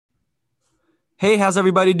Hey, how's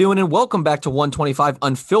everybody doing? And welcome back to 125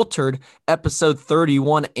 Unfiltered, episode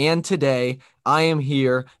 31. And today I am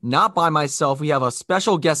here not by myself. We have a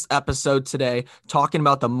special guest episode today talking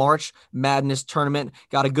about the March Madness tournament.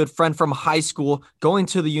 Got a good friend from high school going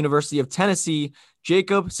to the University of Tennessee,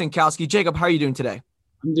 Jacob Sinkowski. Jacob, how are you doing today?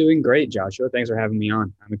 I'm doing great, Joshua. Thanks for having me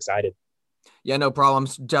on. I'm excited. Yeah, no problem.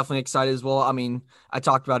 I'm definitely excited as well. I mean, I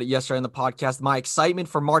talked about it yesterday in the podcast. My excitement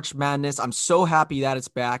for March Madness. I'm so happy that it's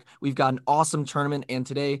back. We've got an awesome tournament, and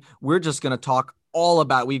today we're just going to talk all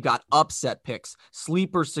about it. We've got upset picks,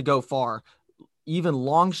 sleepers to go far, even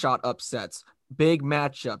long shot upsets, big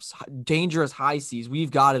matchups, dangerous high seas.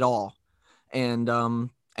 We've got it all. And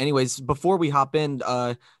anyways, before we hop in,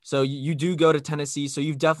 so you do go to Tennessee, so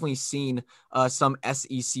you've definitely seen some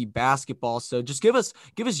SEC basketball. So just give us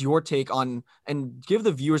your take on and give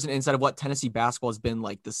the viewers an insight of what Tennessee basketball has been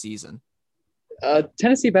like this season.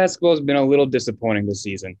 Tennessee basketball has been a little disappointing this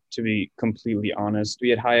season, to be completely honest. We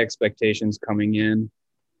had high expectations coming in.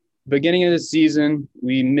 Beginning of the season,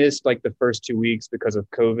 we missed like the first 2 weeks because of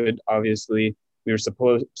COVID. Obviously, we were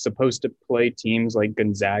supposed to play teams like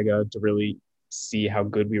Gonzaga to really see how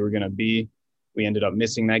good we were going to be. We ended up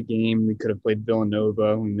missing that game. We could have played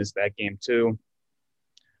Villanova. We missed that game too.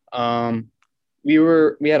 Um, we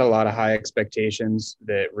had a lot of high expectations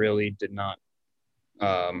that really did not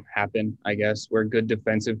happen. I guess we're a good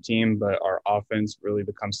defensive team, but our offense really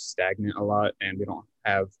becomes stagnant a lot, and we don't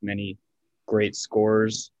have many great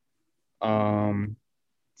scorers. Um,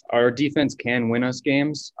 our defense can win us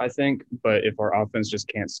games, I think, but if our offense just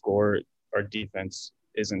can't score, our defense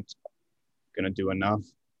isn't going to do enough.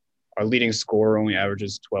 Our leading scorer only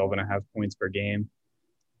averages 12 and a half points per game.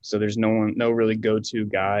 So there's no really go-to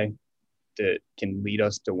guy that can lead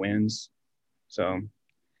us to wins. So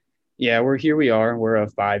yeah, we are. We're a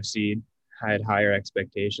 5 seed. I had higher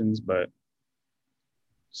expectations, but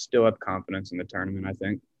still have confidence in the tournament, I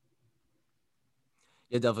think.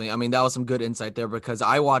 Yeah, definitely. I mean, that was some good insight there because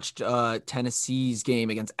I watched Tennessee's game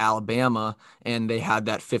against Alabama and they had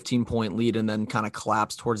that 15-point lead and then kind of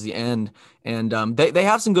collapsed towards the end. And they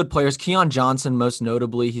have some good players. Keon Johnson, most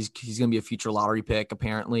notably, he's going to be a future lottery pick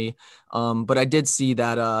apparently. But I did see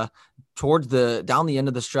that towards the down the end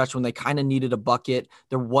of the stretch when they kind of needed a bucket,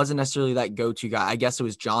 there wasn't necessarily that go-to guy. I guess it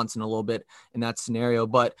was Johnson a little bit in that scenario.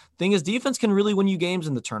 But thing is, defense can really win you games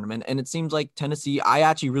in the tournament. And it seems like Tennessee, I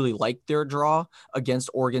actually really like their draw against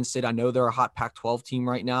Oregon State. I know they're a hot Pac-12 team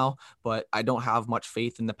right now, but I don't have much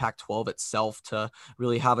faith in the Pac-12 itself to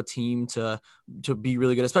really have a team to be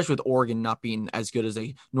really good, especially with Oregon not being as good as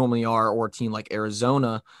they normally are, or a team like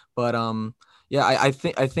Arizona. But yeah, I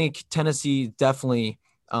think Tennessee definitely.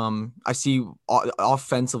 I see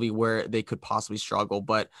offensively where they could possibly struggle,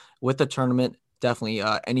 but with the tournament, definitely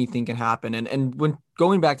anything can happen. And when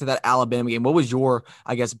going back to that Alabama game, what was your,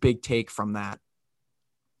 I guess, big take from that?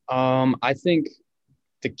 I think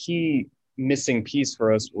the key missing piece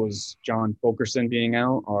for us was John Fulkerson being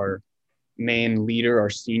out, our main leader, our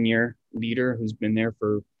senior leader, who's been there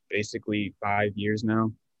for basically 5 years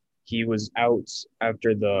now. He was out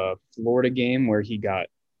after the Florida game where he got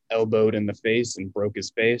elbowed in the face and broke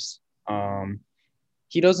his face.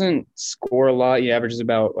 He doesn't score a lot. He averages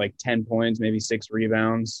about like 10 points, maybe 6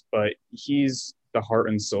 rebounds, but he's the heart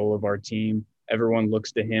and soul of our team. Everyone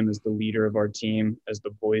looks to him as the leader of our team, as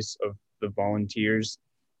the voice of the volunteers.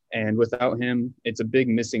 And without him, it's a big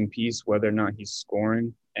missing piece, whether or not he's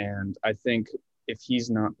scoring. And I think if he's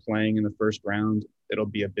not playing in the first round, it'll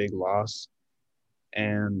be a big loss.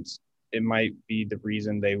 And it might be the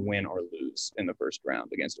reason they win or lose in the first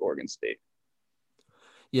round against Oregon State.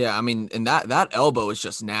 Yeah, I mean, and that elbow is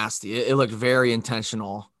just nasty. It looked very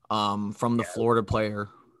intentional from the Yeah. Florida player.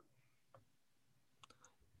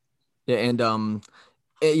 Yeah, and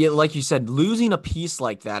yeah, like you said, losing a piece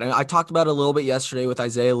like that, and I talked about it a little bit yesterday with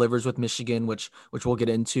Isaiah Livers with Michigan, which we'll get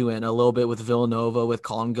into, and a little bit with Villanova with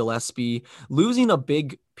Colin Gillespie. Losing a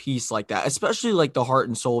big piece like that, especially like the heart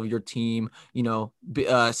and soul of your team,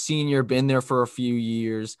 senior, been there for a few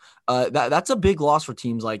years. That's a big loss for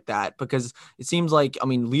teams like that because it seems like, I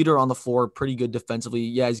mean, leader on the floor, pretty good defensively.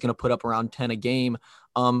 Yeah, he's going to put up around 10 a game.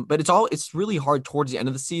 But it's really hard towards the end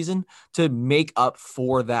of the season to make up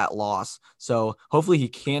for that loss. So hopefully he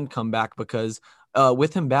can come back because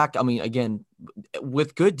with him back, I mean, again,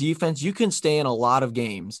 with good defense, you can stay in a lot of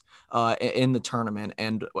games in the tournament.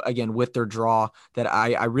 And again, with their draw that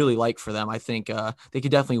I really like for them, I think they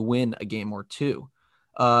could definitely win a game or two.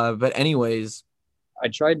 But anyways, I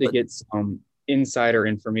tried to but get some insider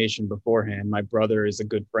information beforehand. My brother is a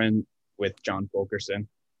good friend with John Fulkerson.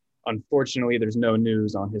 Unfortunately, there's no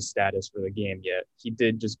news on his status for the game yet. He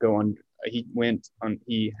did just go on, he went on,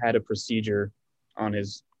 he had a procedure on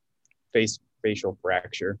his face facial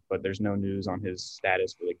fracture, but there's no news on his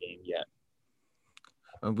status for the game yet.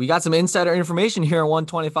 We got some insider information here on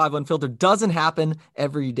 125 Unfiltered. Doesn't happen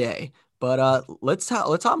every day. But let's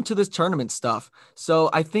hop to this tournament stuff.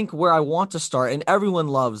 So I think where I want to start, and everyone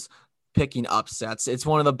loves picking upsets. It's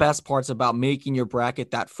one of the best parts about making your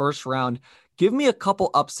bracket that first round. Give me a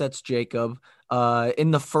couple upsets, Jacob,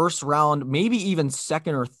 in the first round, maybe even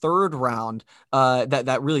second or third round,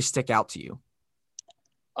 that really stick out to you.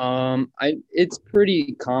 It's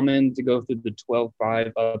pretty common to go through the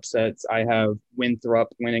 12-5 upsets. I have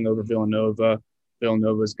Winthrop winning over Villanova.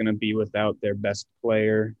 Villanova is going to be without their best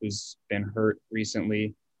player who's been hurt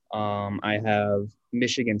recently. I have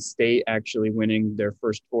Michigan State actually winning their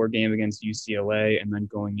first tour game against UCLA and then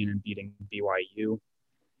going in and beating BYU.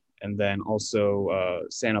 And then also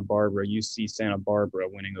Santa Barbara, UC Santa Barbara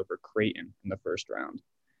winning over Creighton in the first round.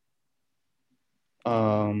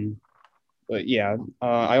 But yeah,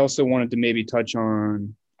 I also wanted to maybe touch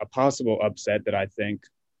on a possible upset that I think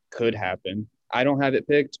could happen. I don't have it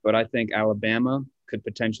picked, but I think Alabama could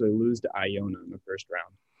potentially lose to Iona in the first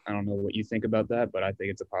round. I don't know what you think about that, but I think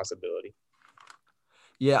it's a possibility.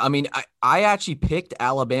 Yeah, I mean, I actually picked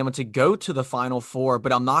Alabama to go to the Final Four,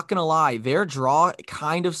 but I'm not going to lie. Their draw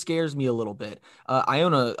kind of scares me a little bit.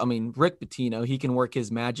 Iona, I mean, Rick Pitino, he can work his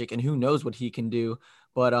magic, and who knows what he can do.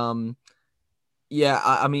 But yeah,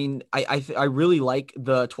 I mean, I really like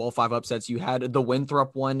the 12-5 upsets you had. The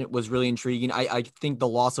Winthrop one was really intriguing. I think the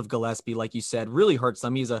loss of Gillespie, like you said, really hurts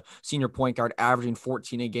them. He's a senior point guard averaging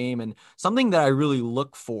 14 a game, and something that I really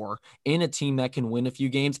look for in a team that can win a few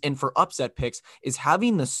games and for upset picks is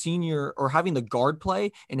having the senior or having the guard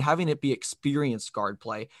play and having it be experienced guard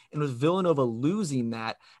play. And with Villanova losing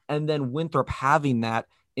that and then Winthrop having that,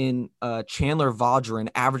 in Chandler Vaudrin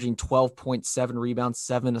averaging 12.7 rebounds,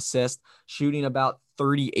 7 assists, shooting about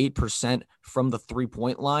 38% from the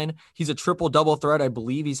 3-point line. He's a triple-double threat. I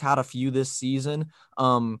believe he's had a few this season.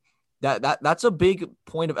 That's a big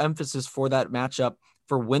point of emphasis for that matchup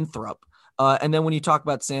for Winthrop. And then when you talk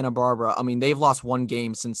about Santa Barbara, I mean, they've lost one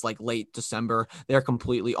game since like late December. They're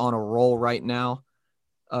completely on a roll right now.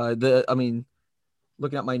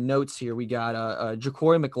 Looking at my notes here, we got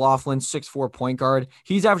Ja'Cory McLaughlin, 6'4" point guard.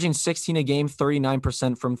 He's averaging 16 a game,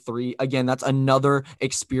 39% from three. Again, that's another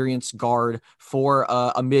experienced guard for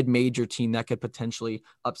a mid-major team that could potentially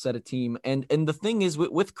upset a team. And the thing is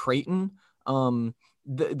with Creighton,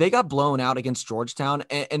 they got blown out against Georgetown,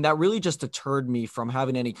 and that really just deterred me from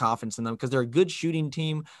having any confidence in them because they're a good shooting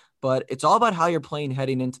team, but it's all about how you're playing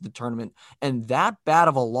heading into the tournament. And that bad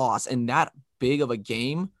of a loss and that big of a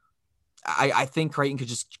game, I think Creighton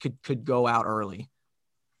could go out early.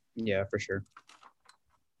 Yeah, for sure.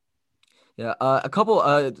 Yeah, a couple.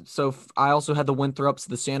 So I also had the Winthrops,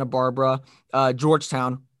 the Santa Barbara,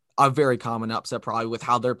 Georgetown, a very common upset probably with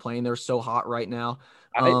how they're playing. They're so hot right now.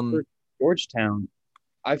 For Georgetown,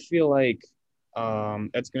 I feel like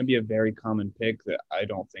that's going to be a very common pick that I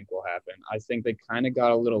don't think will happen. I think they kind of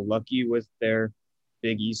got a little lucky with their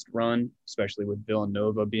Big East run, especially with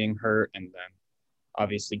Villanova being hurt and then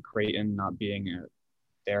obviously Creighton not being at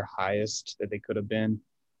their highest that they could have been.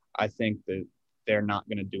 I think that they're not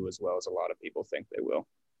going to do as well as a lot of people think they will.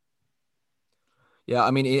 Yeah,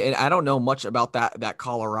 I mean, I don't know much about that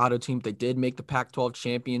Colorado team. They did make the Pac-12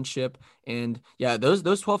 championship, and yeah, those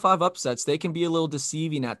 12-5 upsets, they can be a little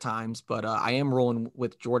deceiving at times. But I am rolling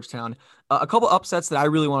with Georgetown. A couple upsets that I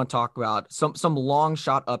really want to talk about. Some long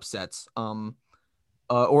shot upsets.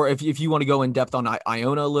 Or if you want to go in depth on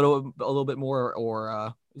Iona a little bit more,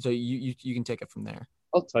 or so you can take it from there.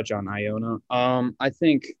 I'll touch on Iona. I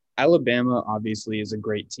think Alabama obviously is a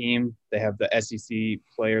great team. They have the SEC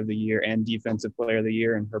Player of the Year and Defensive Player of the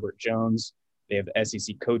Year in Herbert Jones. They have the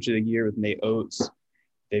SEC Coach of the Year with Nate Oates.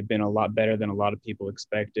 They've been a lot better than a lot of people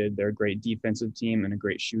expected. They're a great defensive team and a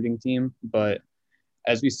great shooting team. But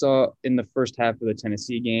as we saw in the first half of the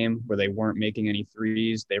Tennessee game, where they weren't making any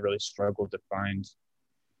threes, they really struggled to find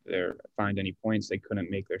any points. They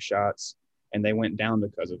couldn't make their shots, and they went down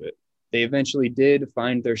because of it. They eventually did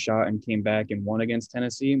find their shot and came back and won against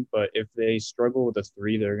Tennessee, but if they struggle with a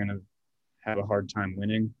three, they're going to have a hard time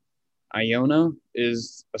winning. Iona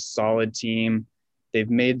is a solid team. They've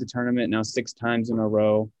made the tournament now 6 times in a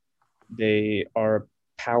row. They are a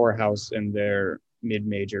powerhouse in their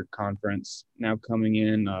mid-major conference. Now coming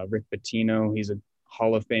in, Rick Pitino, he's a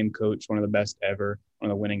Hall of Fame coach, one of the best ever,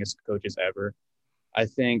 one of the winningest coaches ever. I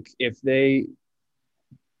think if they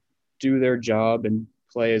do their job and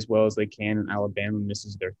play as well as they can and Alabama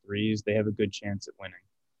misses their threes, they have a good chance at winning.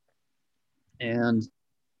 And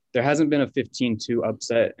there hasn't been a 15-2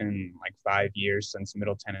 upset in like 5 years since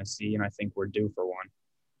Middle Tennessee, and I think we're due for one.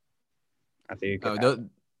 I think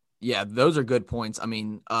Yeah, those are good points. I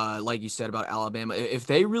mean, like you said about Alabama, if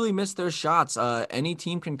they really miss their shots, any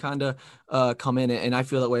team can kind of come in, and I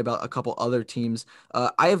feel that way about a couple other teams.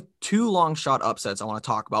 I have two long shot upsets I want to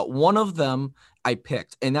talk about. One of them I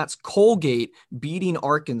picked, and that's Colgate beating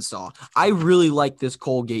Arkansas. I really like this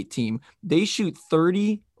Colgate team. They shoot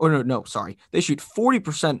 30, or no, sorry, they shoot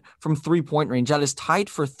 40% from 3-point range. That is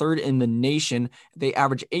tied for third in the nation. They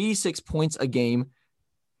average 86 points a game.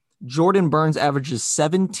 Jordan Burns averages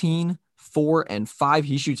 17, 4, and 5.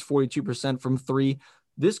 He shoots 42% from three.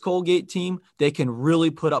 This Colgate team, they can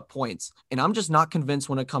really put up points. And I'm just not convinced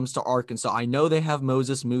when it comes to Arkansas. I know they have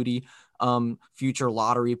Moses Moody, future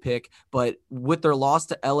lottery pick, but with their loss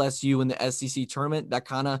to LSU in the SEC tournament, that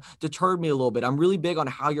kind of deterred me a little bit. I'm really big on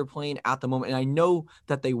how you're playing at the moment. And I know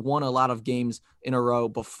that they won a lot of games in a row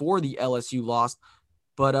before the LSU loss.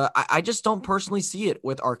 But I just don't personally see it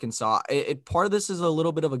with Arkansas. Part of this is a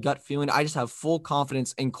little bit of a gut feeling. I just have full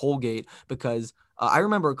confidence in Colgate because I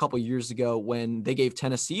remember a couple years ago when they gave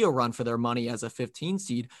Tennessee a run for their money as a 15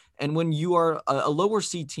 seed. And when you are a lower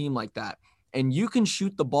seed team like that, and you can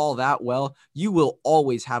shoot the ball that well, you will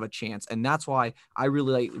always have a chance. And that's why I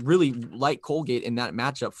really like Colgate in that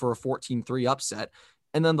matchup for a 14-3 upset.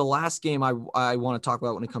 And then the last game I want to talk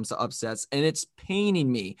about when it comes to upsets, and it's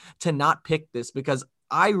paining me to not pick this because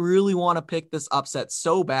I really want to pick this upset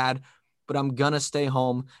so bad, but I'm going to stay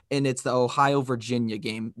home, and it's the Ohio-Virginia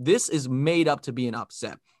game. This is made up to be an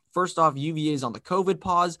upset. First off, UVA is on the COVID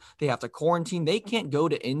pause. They have to quarantine. They can't go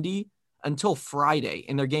to Indy until Friday,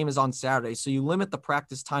 and their game is on Saturday. So you limit the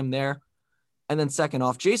practice time there. And then second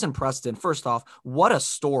off, Jason Preston, first off, what a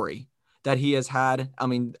story that he has had. I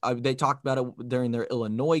mean, they talked about it during their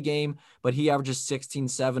Illinois game, but he averages 16,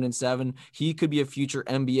 7, and 7. He could be a future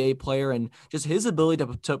NBA player, and just his ability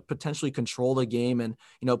to potentially control the game and,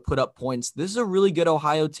 put up points. This is a really good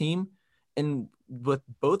Ohio team. And with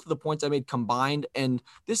both of the points I made combined, and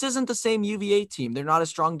this isn't the same UVA team. They're not as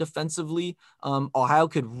strong defensively. Ohio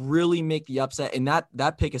could really make the upset, and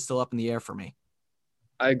that pick is still up in the air for me.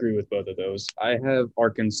 I agree with both of those. I have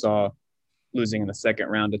Arkansas losing in the second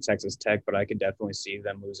round to Texas Tech, but I could definitely see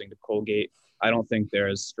them losing to Colgate. I don't think they're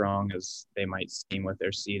as strong as they might seem with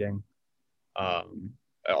their seeding.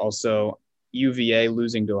 Also, UVA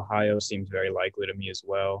losing to Ohio seems very likely to me as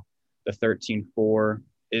well. The 13-4,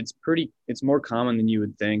 it's more common than you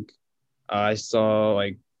would think. I saw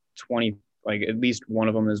like 20, like at least one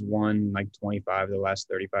of them has won like 25 of the last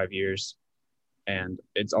 35 years, and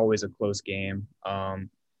it's always a close game.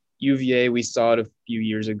 UVA, we saw it a few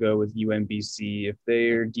years ago with UMBC. If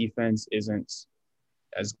their defense isn't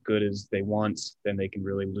as good as they want, then they can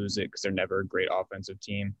really lose it because they're never a great offensive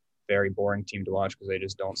team. Very boring team to watch because they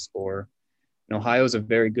just don't score. And Ohio's a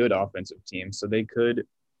very good offensive team, so they could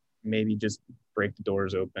maybe just break the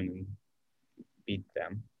doors open and beat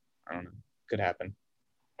them. I don't know. Could happen.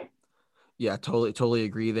 Yeah, totally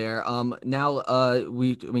agree there.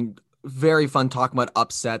 Very fun talking about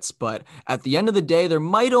upsets, but at the end of the day, there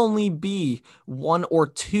might only be one or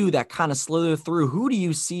two that kind of slither through. Who do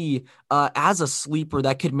you see as a sleeper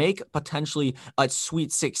that could make potentially a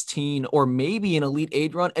Sweet 16 or maybe an Elite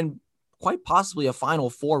 8 run and quite possibly a Final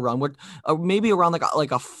Four run, with maybe around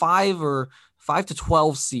like a 5 to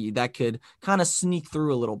 12 seed that could kind of sneak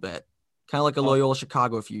through a little bit, kind of like a Loyola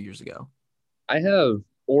Chicago a few years ago? I have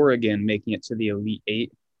Oregon making it to the Elite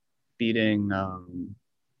 8, beating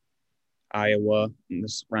Iowa in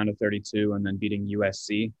this round of 32 and then beating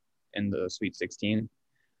USC in the Sweet 16.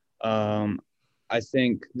 I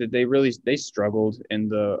think that they struggled in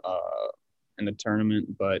the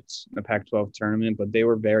tournament, but the Pac-12 tournament, but they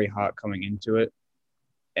were very hot coming into it.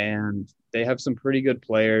 And they have some pretty good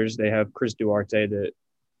players. They have Chris Duarte that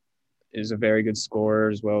is a very good scorer,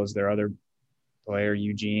 as well as their other player,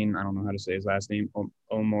 Eugene. I don't know how to say his last name,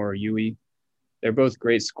 Omar Yui. They're both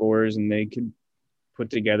great scorers, and they could put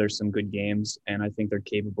together some good games, and I think they're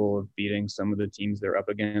capable of beating some of the teams they're up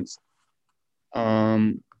against.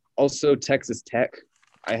 Also, Texas Tech,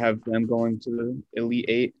 I have them going to the Elite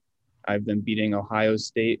 8. I have them beating Ohio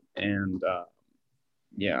State, and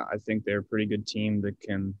I think they're a pretty good team that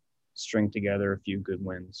can string together a few good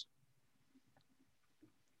wins.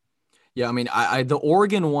 Yeah, I mean, the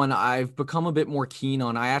Oregon one I've become a bit more keen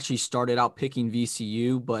on. I actually started out picking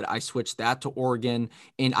VCU, but I switched that to Oregon,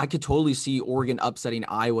 and I could totally see Oregon upsetting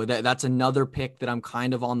Iowa. That's another pick that I'm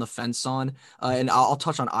kind of on the fence on, and I'll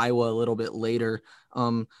touch on Iowa a little bit later.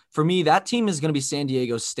 For me, that team is going to be San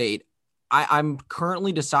Diego State. I'm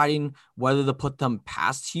currently deciding whether to put them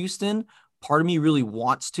past Houston. Part of me really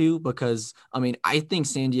wants to because, I mean, I think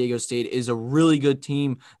San Diego State is a really good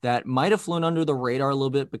team that might have flown under the radar a little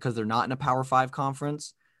bit because they're not in a Power 5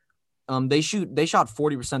 conference. They shot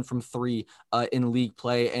 40% from three in league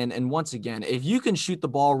play. And once again, if you can shoot the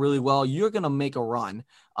ball really well, you're going to make a run.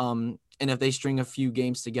 And if they string a few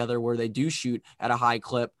games together where they do shoot at a high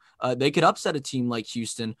clip, they could upset a team like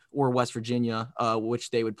Houston or West Virginia,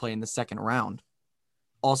 which they would play in the second round.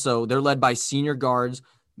 Also, they're led by senior guards,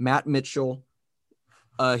 Matt Mitchell.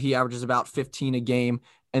 He averages about 15 a game.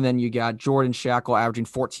 And then you got Jordan Shackle averaging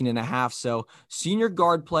 14 and a half. So senior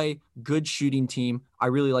guard play, good shooting team. I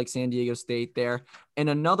really like San Diego State there. And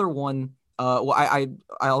another one, I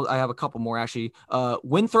have a couple more actually.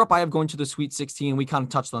 Winthrop, I have going to the Sweet 16. We kind of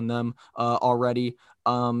touched on them already.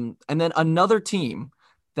 And then another team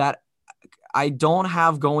that I don't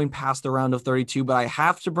have going past the round of 32, but I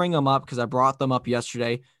have to bring them up because I brought them up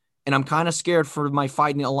yesterday. And I'm kind of scared for my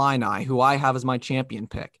Fighting Illini, who I have as my champion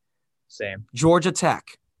pick. Same. Georgia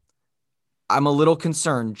Tech. I'm a little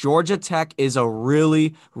concerned. Georgia Tech is a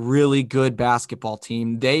really, really good basketball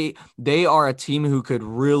team. They are a team who could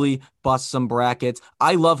really bust some brackets.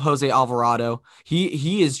 I love Jose Alvarado.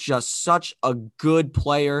 He is just such a good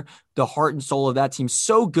player, the heart and soul of that team.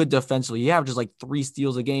 So good defensively. He averages like 3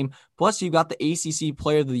 steals a game. Plus, you got the ACC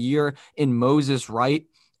Player of the Year in Moses Wright.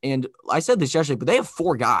 And I said this yesterday, but they have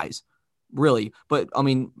 4 guys. Really. But I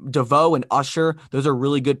mean, DeVoe and Usher, those are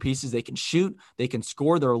really good pieces. They can shoot, they can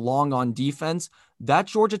score, they're long on defense. That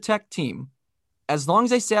Georgia Tech team, as long as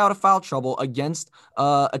they stay out of foul trouble against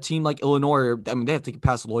a team like Illinois, I mean, they have to get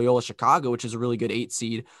past Loyola Chicago, which is a really good 8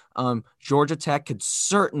 seed. Georgia Tech could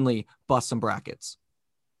certainly bust some brackets.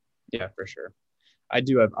 Yeah, for sure. I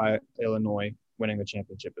do have Illinois winning the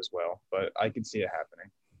championship as well, but I could see it happening.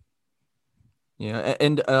 Yeah,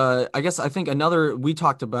 and I think we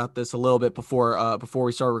talked about this a little bit before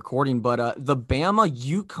we started recording, but the Bama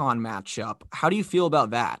UConn matchup, how do you feel about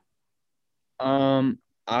that?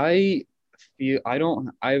 I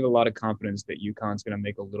have a lot of confidence that UConn's going to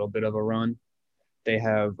make a little bit of a run. They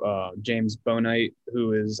have James Bonite,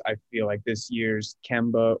 who is, I feel like, this year's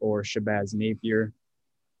Kemba or Shabazz Napier,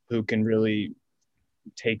 who can really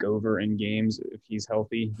take over in games if he's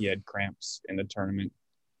healthy. He had cramps in the tournament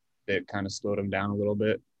that kind of slowed him down a little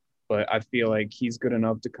bit. But I feel like he's good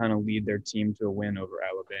enough to kind of lead their team to a win over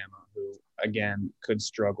Alabama, who, again, could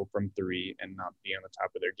struggle from 3 and not be on the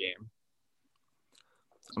top of their game.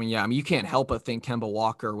 I mean, you can't help but think Kemba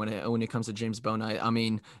Walker when it comes to James Bonite. I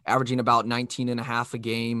mean, averaging about 19 and a half a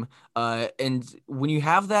game. And when you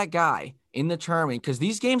have that guy in the tournament, because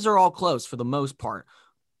these games are all close for the most part,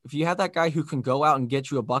 if you have that guy who can go out and get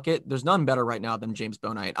you a bucket, there's none better right now than James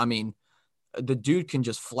Bonite. I mean, the dude can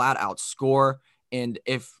just flat out score. And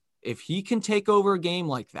if he can take over a game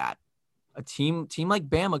like that, a team like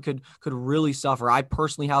Bama could really suffer. I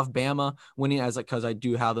personally have Bama winning because I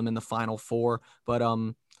do have them in the Final Four, but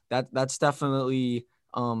that's definitely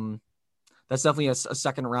a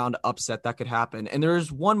second round upset that could happen. And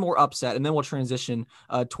there's one more upset, and then we'll transition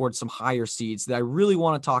towards some higher seeds that I really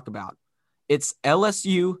want to talk about. It's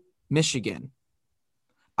LSU Michigan.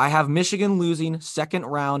 I have Michigan losing second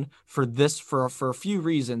round for a few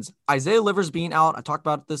reasons. Isaiah Livers being out, I talked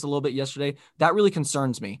about this a little bit yesterday. That really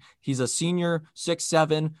concerns me. He's a senior,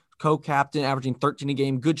 6'7", co-captain, averaging 13 a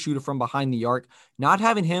game, good shooter from behind the arc. Not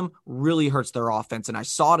having him really hurts their offense, and I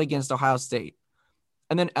saw it against Ohio State.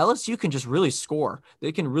 And then LSU can just really score.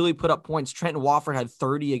 They can really put up points. Trenton Wofford had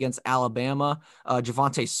 30 against Alabama.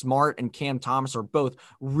 Javonte Smart and Cam Thomas are both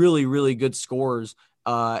really, really good scorers.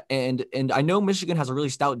 And I know Michigan has a really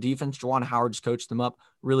stout defense. Juwan Howard just coached them up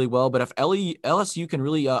really well. But if LSU can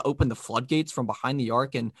really open the floodgates from behind the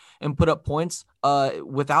arc and put up points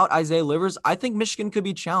without Isaiah Livers, I think Michigan could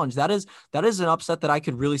be challenged. That is an upset that I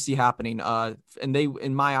could really see happening. And they,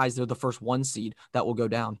 in my eyes, they're the first 1 seed that will go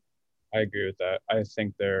down. I agree with that. I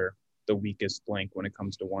think they're the weakest link when it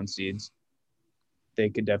comes to 1 seeds. They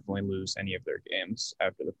could definitely lose any of their games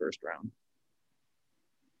after the first round.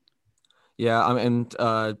 Yeah,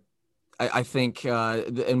 I think,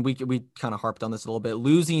 and we kind of harped on this a little bit,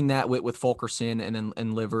 losing that with Fulkerson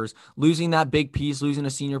and Livers, losing that big piece, losing a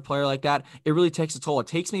senior player like that, it really takes a toll. It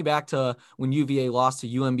takes me back to when UVA lost to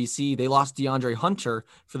UMBC. They lost DeAndre Hunter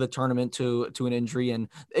for the tournament to an injury, and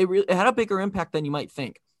it had a bigger impact than you might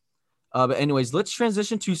think. But anyways, let's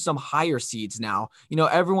transition to some higher seeds now. You know,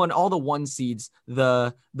 everyone, all the 1 seeds,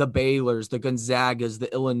 the Baylors, the Gonzagas,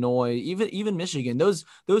 the Illinois, even Michigan, those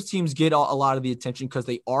teams get a lot of the attention because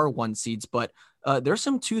they are 1 seeds. But there's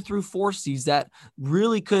some 2 through 4 seeds that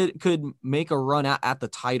really could make a run at the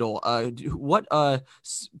title. What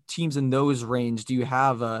teams in those range do you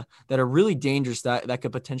have that are really dangerous that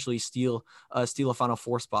could potentially steal a Final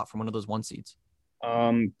Four spot from one of those 1 seeds?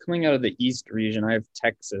 Coming out of the East region, I have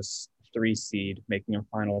Texas 3 seed making a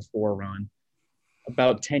Final Four run.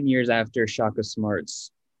 about 10 years after Shaka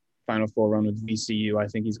Smart's Final Four run with VCU. I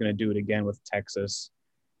think he's going to do it again with Texas.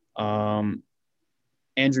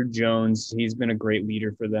 Andrew Jones, he's been a great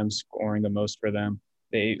leader for them, scoring the most for them.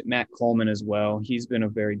 Matt Coleman as well. He's been a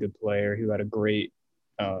very good player who had a great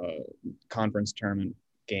conference tournament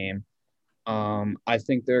game. I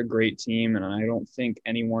think they're a great team, and I don't think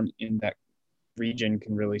anyone in that region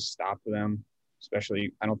can really stop them.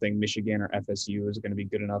 Especially, I don't think Michigan or FSU is going to be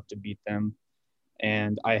good enough to beat them.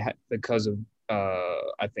 And because of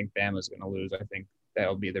I think Bama's going to lose. I think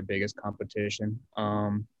that'll be their biggest competition.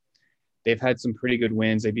 They've had some pretty good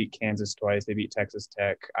wins. They beat Kansas twice. They beat Texas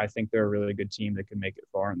Tech. I think they're a really good team that can make it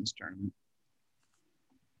far in this tournament.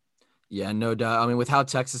 Yeah, no doubt. I mean, with how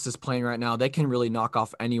Texas is playing right now, they can really knock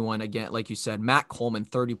off anyone. Again, like you said, Matt Coleman,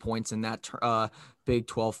 30 points in that Big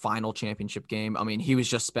 12 final championship game. I mean, he was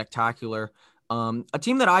just spectacular. A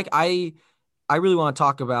team that I really want to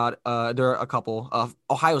talk about. There are a couple of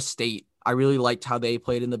Ohio State. I really liked how they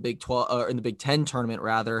played in the Big 12 in the Big 10 tournament,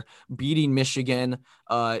 rather beating Michigan,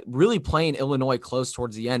 really playing Illinois close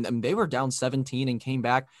towards the end. I mean, they were down 17 and came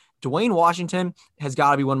back. Dwayne Washington has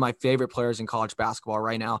got to be one of my favorite players in college basketball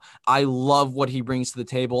right now. I love what he brings to the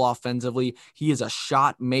table offensively. He is a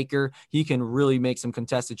shot maker. He can really make some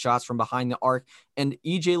contested shots from behind the arc. And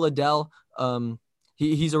EJ Liddell,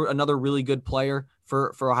 he's another really good player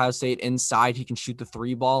for Ohio State inside. He can shoot the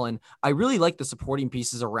three ball. And I really like the supporting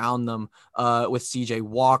pieces around them with CJ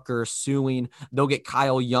Walker, Sewing. They'll get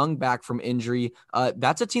Kyle Young back from injury.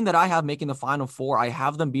 That's a team that I have making the Final Four. I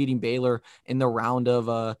have them beating Baylor in the round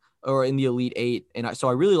of or in the Elite Eight. And so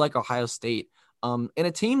I really like Ohio State. And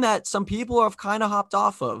a team that some people have kind of hopped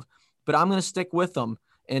off of, but I'm going to stick with them.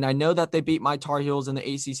 And I know that they beat my Tar Heels in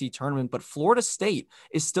the ACC tournament, but Florida State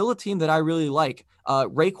is still a team that I really like.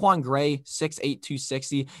 Raquan Gray, 6'8",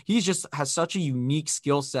 260. He just has such a unique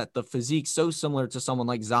skill set. The physique so similar to someone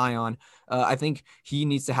like Zion. I think he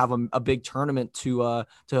needs to have a big tournament to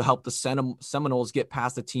help the Seminoles get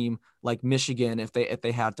past a team like Michigan if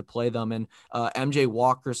they had to play them. And MJ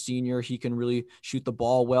Walker Sr., he can really shoot the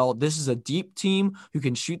ball well. This is a deep team who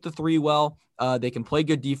can shoot the three well. They can play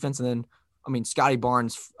good defense, and then Scotty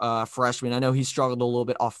Barnes, freshman, I know he struggled a little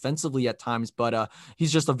bit offensively at times, but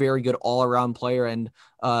he's just a very good all-around player. And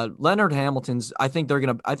Leonard Hamilton's, I think they're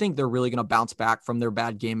really gonna bounce back from their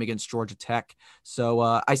bad game against Georgia Tech. So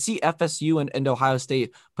I see FSU and Ohio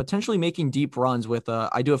State potentially making deep runs with.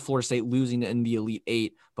 I do have Florida State losing in the Elite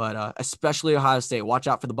Eight, but especially Ohio State. Watch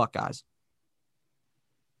out for the Buckeyes.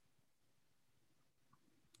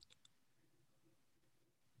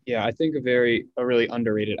 Yeah, I think a really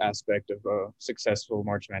underrated aspect of a successful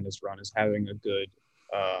March Madness run is having a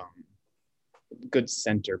good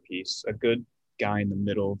centerpiece, a good guy in the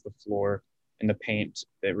middle of the floor in the paint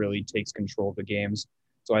that really takes control of the games.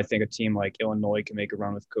 So I think a team like Illinois can make a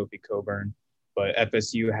run with Kofi Cockburn, but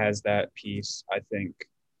FSU has that piece. I think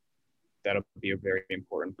that'll be a very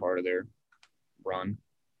important part of their run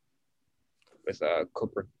with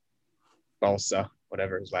Cooper Balsa,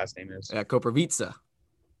 whatever his last name is. Yeah, Koprivica.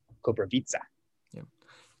 Yeah.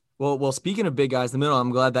 Well, speaking of big guys in the middle,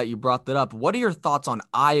 I'm glad that you brought that up. What are your thoughts on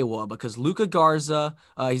Iowa? Because Luka Garza,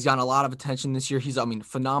 he's gotten a lot of attention this year. He's,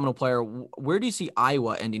 phenomenal player. Where do you see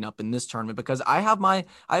Iowa ending up in this tournament? Because I have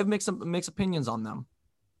mixed opinions on them.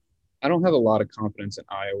 I don't have a lot of confidence in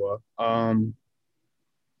Iowa.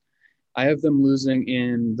 I have them losing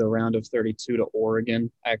in the round of 32 to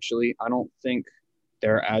Oregon, actually. I don't think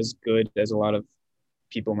they're as good as a lot of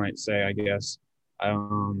people might say, I guess. I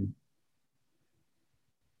don't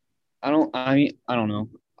know.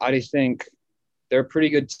 I just think they're a pretty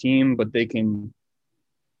good team, but they can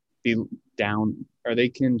be down or they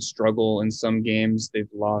can struggle in some games. They've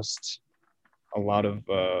lost a lot of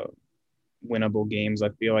winnable games, I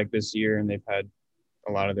feel like, this year, and they've had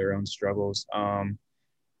a lot of their own struggles.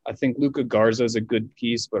 I think Luka Garza is a good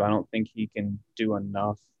piece, but I don't think he can do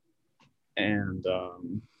enough. And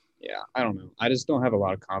I don't know. I just don't have a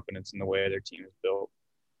lot of confidence in the way their team is built.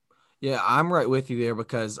 Yeah, I'm right with you there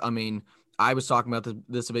because, I was talking about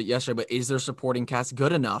this a bit yesterday, but is their supporting cast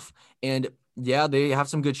good enough? And yeah, they have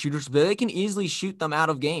some good shooters, but they can easily shoot them out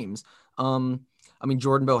of games.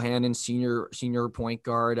 Jordan Bohannon, senior point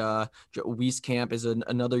guard, Wieskamp is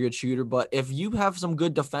another good shooter. But if you have some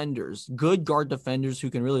good defenders, good guard defenders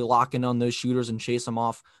who can really lock in on those shooters and chase them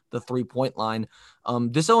off the 3-point line,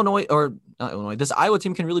 this Iowa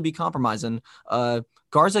team can really be compromised. And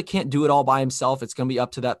Garza can't do it all by himself. It's going to be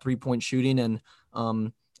up to that 3-point shooting. And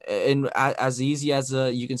And as easy as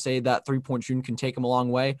you can say that 3-point shooting can take them a long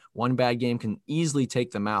way, one bad game can easily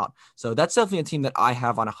take them out. So that's definitely a team that I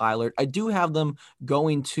have on a high alert. I do have them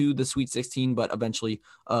going to the Sweet 16, but eventually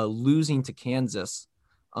losing to Kansas.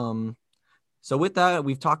 So with that,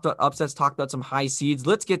 we've talked about upsets, talked about some high seeds.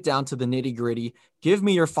 Let's get down to the nitty gritty. Give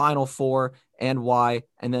me your final four and why,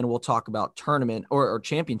 and then we'll talk about tournament or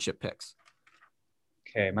championship picks.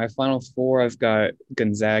 Okay, my final four, I've got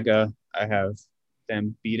Gonzaga. I have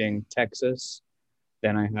them beating Texas.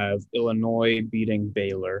 Then I have Illinois beating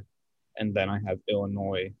Baylor. And then I have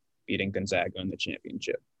Illinois beating Gonzaga in the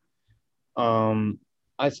championship.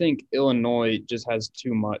 I think Illinois just has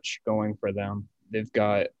too much going for them. They've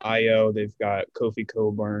got Ayo, they've got Kofi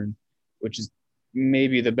Cockburn, which is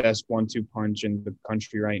maybe the best 1-2 punch in the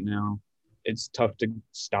country right now. It's tough to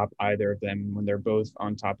stop either of them when they're both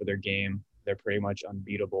on top of their game. They're pretty much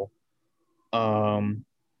unbeatable.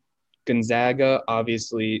 Gonzaga,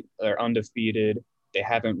 obviously, they're undefeated. They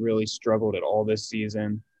haven't really struggled at all this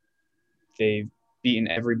season. They've beaten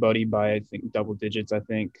everybody by, I think, double digits, I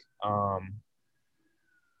think.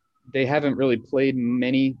 They haven't really played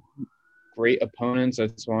many great opponents.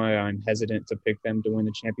 That's why I'm hesitant to pick them to win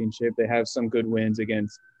the championship. They have some good wins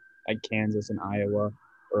against like Kansas and Iowa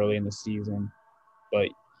early in the season, but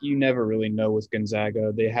you never really know with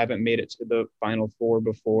Gonzaga. They haven't made it to the Final Four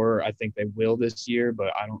before. I think they will this year,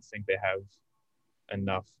 but I don't think they have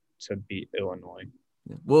enough to beat Illinois.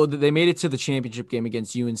 Well, they made it to the championship game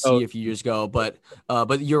against UNC a few years ago, but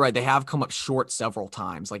you're right. They have come up short several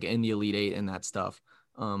times, like in the Elite Eight and that stuff.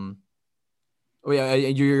 Oh yeah,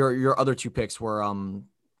 your other two picks were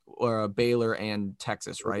Baylor and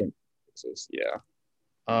Texas, right? Texas, yeah.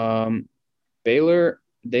 Baylor,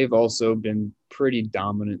 they've also been pretty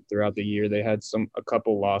dominant throughout the year. They had a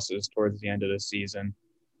couple losses towards the end of the season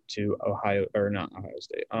to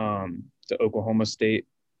to Oklahoma State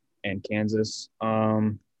and Kansas.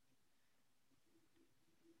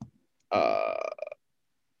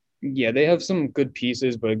 Yeah, they have some good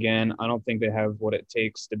pieces, but again, I don't think they have what it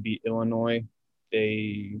takes to beat Illinois.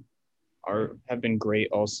 They have been great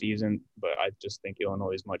all season, but I just think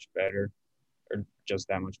Illinois is much better, or just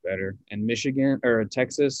that much better. And Michigan or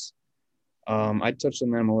Texas, I touched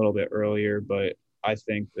on them a little bit earlier, but I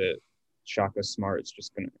think that Shaka Smart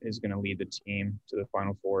is gonna lead the team to the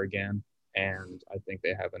Final Four again, and I think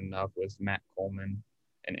they have enough with Matt Coleman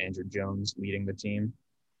and Andrew Jones leading the team.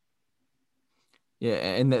 Yeah,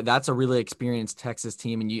 and that's a really experienced Texas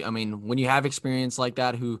team, and when you have experience like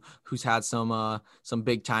that, who's had some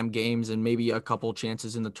big time games and maybe a couple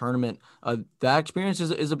chances in the tournament, that experience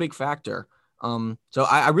is a big factor. So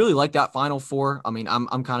I really like that Final Four. I mean,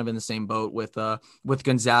 I'm kind of in the same boat with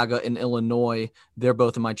Gonzaga and Illinois. They're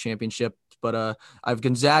both in my championship. But I have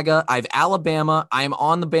Gonzaga, I have Alabama. I'm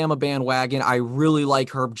on the Bama bandwagon. I really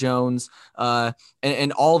like Herb Jones,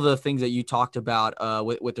 and all the things that you talked about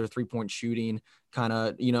with their 3-point shooting. Kind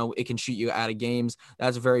of, it can shoot you out of games.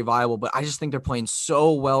 That's very viable, but I just think they're playing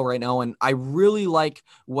so well right now. And I really like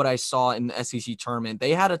what I saw in the SEC tournament.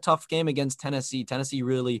 They had a tough game against Tennessee. Tennessee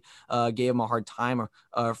really gave them a hard time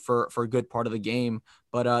for a good part of the game.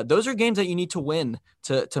 But those are games that you need to win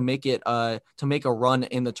to make it to make a run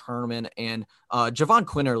in the tournament. And Javon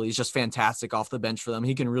Quinterly is just fantastic off the bench for them.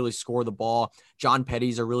 He can really score the ball. John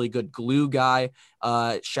Petty's a really good glue guy.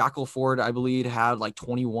 Shackelford, I believe, had like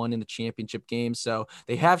 21 in the championship game. So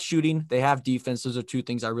they have shooting, they have defense. Those are two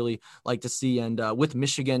things I really like to see. And with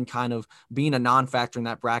Michigan kind of being a non-factor in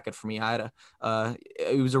that bracket for me, that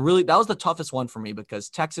was the toughest one for me because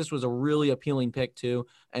Texas was a really appealing pick too.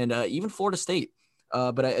 And even Florida State.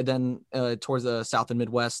 But then towards the South and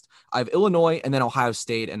Midwest, I have Illinois and then Ohio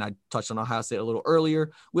State. And I touched on Ohio State a little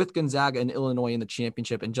earlier with Gonzaga and Illinois in the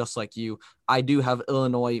championship. And just like you, I do have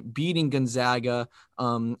Illinois beating Gonzaga.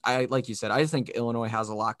 Like you said, I think Illinois has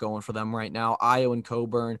a lot going for them right now. Ayo and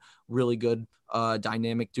Cockburn, really good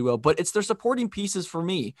dynamic duo, but it's their supporting pieces for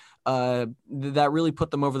me that really put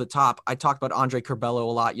them over the top. I talked about Andre Curbelo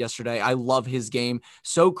a lot yesterday. I love his game.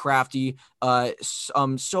 So crafty,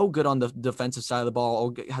 so good on the defensive side of the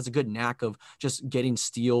ball. Has a good knack of just getting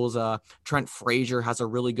steals. Trent Frazier has a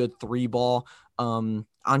really good 3-ball.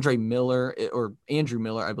 Andrew Miller,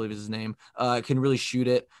 I believe is his name, can really shoot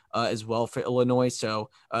it as well for Illinois. So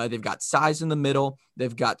they've got size in the middle.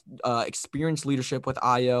 They've got experienced leadership with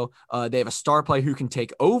Ayo. They have a star player who can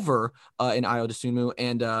take over in Ayo Dosunmu,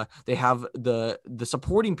 and they have the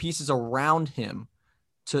supporting pieces around him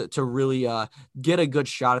to really get a good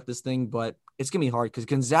shot at this thing. But it's going to be hard because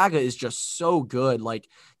Gonzaga is just so good. Like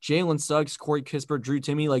Jalen Suggs, Corey Kispert, Drew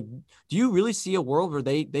Timme. Like, do you really see a world where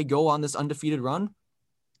they go on this undefeated run?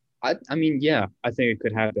 I mean, yeah, I think it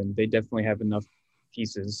could happen. They definitely have enough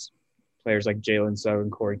pieces, players like Jalen Suggs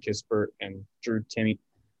and Corey Kispert and Drew Timmy.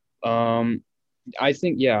 I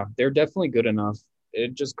think, yeah, they're definitely good enough.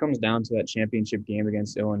 It just comes down to that championship game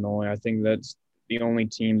against Illinois. I think that's the only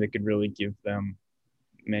team that could really give them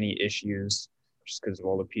many issues just because of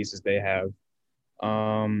all the pieces they have.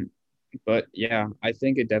 But yeah, I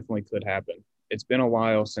think it definitely could happen. It's been a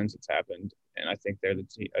while since it's happened, and I think they're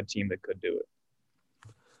a team that could do it.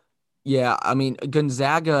 Yeah, I mean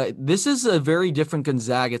Gonzaga, this is a very different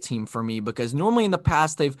Gonzaga team for me because normally in the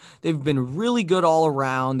past they've been really good all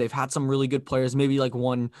around. They've had some really good players, maybe like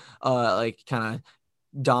one like kind of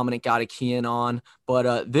dominant got a key in on.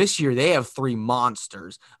 But this year they have three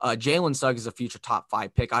monsters. Jalen Suggs is a future top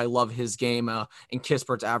 5 pick. I love his game. And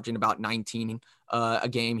Kispert's averaging about 19 a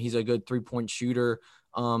game. He's a good 3-point shooter.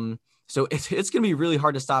 So it's going to be really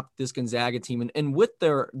hard to stop this Gonzaga team. And with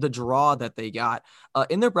the draw that they got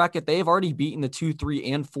in their bracket, they have already beaten the 2,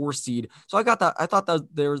 3, and 4 seed. So I thought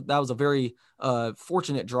that was a very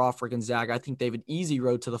fortunate draw for Gonzaga. I think they have an easy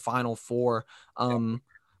road to the Final Four.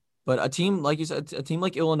 But a team, like you said, a team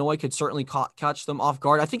like Illinois could certainly catch them off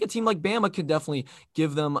guard. I think a team like Bama could definitely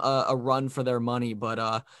give them a run for their money.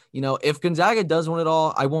 But, if Gonzaga does win it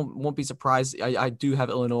all, I won't be surprised. I do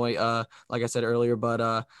have Illinois, like I said earlier.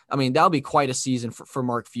 But, that'll be quite a season for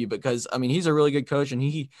Mark Few because, he's a really good coach and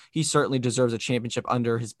he certainly deserves a championship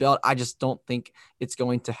under his belt. I just don't think it's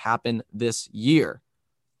going to happen this year.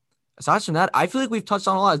 Aside from that, I feel like we've touched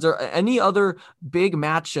on a lot. Is there any other big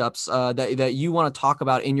matchups that you want to talk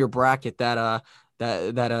about in your bracket that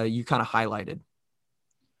you kind of highlighted?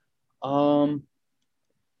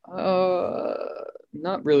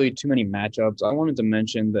 Not really too many matchups. I wanted to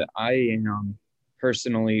mention that I am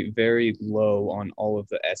personally very low on all of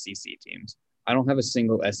the SEC teams. I don't have a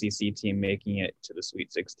single SEC team making it to the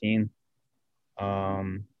Sweet 16.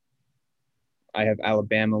 I have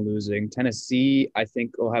Alabama losing. Tennessee, I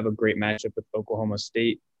think, will have a great matchup with Oklahoma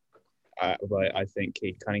State. But I think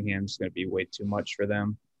Cade Cunningham's going to be way too much for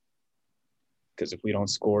them. Because if we don't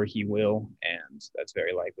score, he will. And that's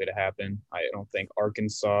very likely to happen. I don't think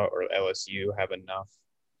Arkansas or LSU have enough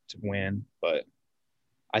to win. But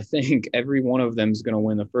I think every one of them is going to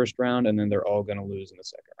win the first round, and then they're all going to lose in the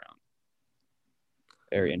second round.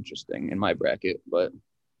 Very interesting in my bracket. But,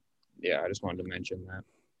 yeah, I just wanted to mention that.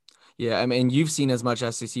 Yeah, you've seen as much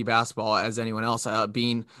SEC basketball as anyone else,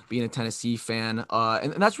 being a Tennessee fan,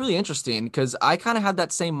 and that's really interesting because I kind of had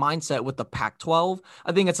that same mindset with the Pac-12.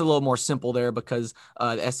 I think it's a little more simple there because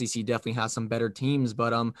the SEC definitely has some better teams,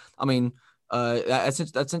 but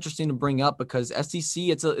that's interesting to bring up because SEC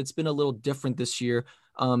it's been a little different this year.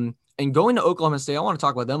 And going to Oklahoma State, I want to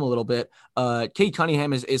talk about them a little bit. Cade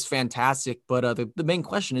Cunningham is fantastic, but the main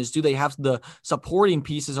question is, do they have the supporting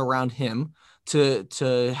pieces around him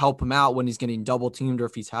to help him out when he's getting double teamed or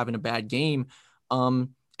if he's having a bad game?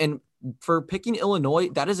 And for picking Illinois,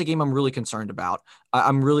 that is a game I'm really concerned about.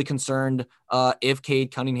 I'm really concerned if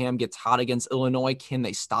Cade Cunningham gets hot against Illinois, can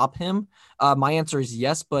they stop him? My answer is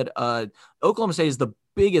yes, but Oklahoma State is the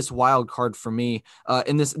biggest wild card for me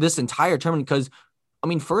in this entire tournament because,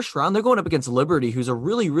 first round, they're going up against Liberty, who's a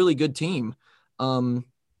really, really good team. So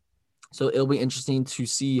it'll be interesting to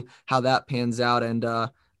see how that pans out. And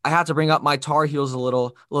I have to bring up my Tar Heels a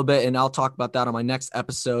little bit, and I'll talk about that on my next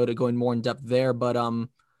episode, going more in depth there. But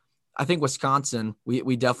I think Wisconsin,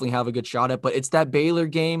 we definitely have a good shot at, but it's that Baylor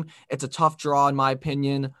game. It's a tough draw, in my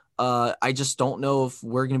opinion. I just don't know if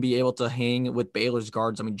we're going to be able to hang with Baylor's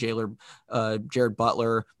guards. Jared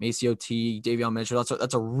Butler, Maceo T, Davion Mitchell.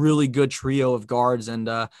 That's a really good trio of guards, and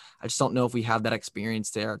I just don't know if we have that experience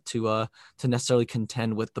there to necessarily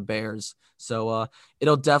contend with the Bears. So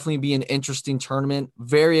it'll definitely be an interesting tournament.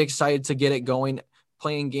 Very excited to get it going.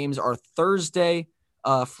 Playing games are Thursday.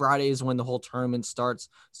 Friday is when the whole tournament starts.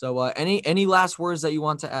 So any last words that you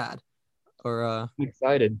want to add? Or I'm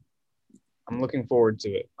excited. I'm looking forward to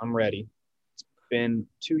it. I'm ready. It's been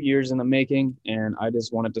 2 years in the making, and I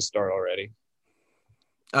just wanted to start already.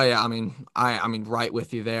 Oh yeah, right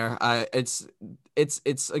with you there. It's with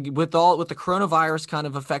the coronavirus kind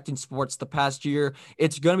of affecting sports the past year,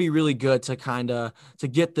 it's going to be really good to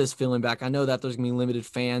get this feeling back. I know that there's going to be limited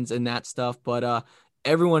fans and that stuff, but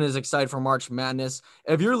everyone is excited for March Madness.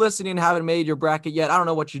 If you're listening and haven't made your bracket yet, I don't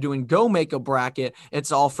know what you're doing. Go make a bracket.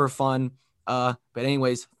 It's all for fun. But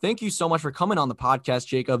anyways, thank you so much for coming on the podcast,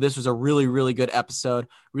 Jacob. This was a really, really good episode.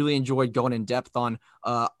 Really enjoyed going in depth on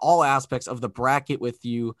all aspects of the bracket with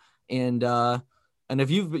you. And if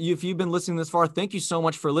you've been listening this far, thank you so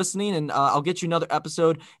much for listening. And I'll get you another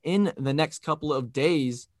episode in the next couple of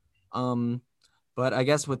days. But I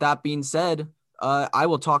guess with that being said, I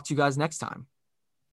will talk to you guys next time.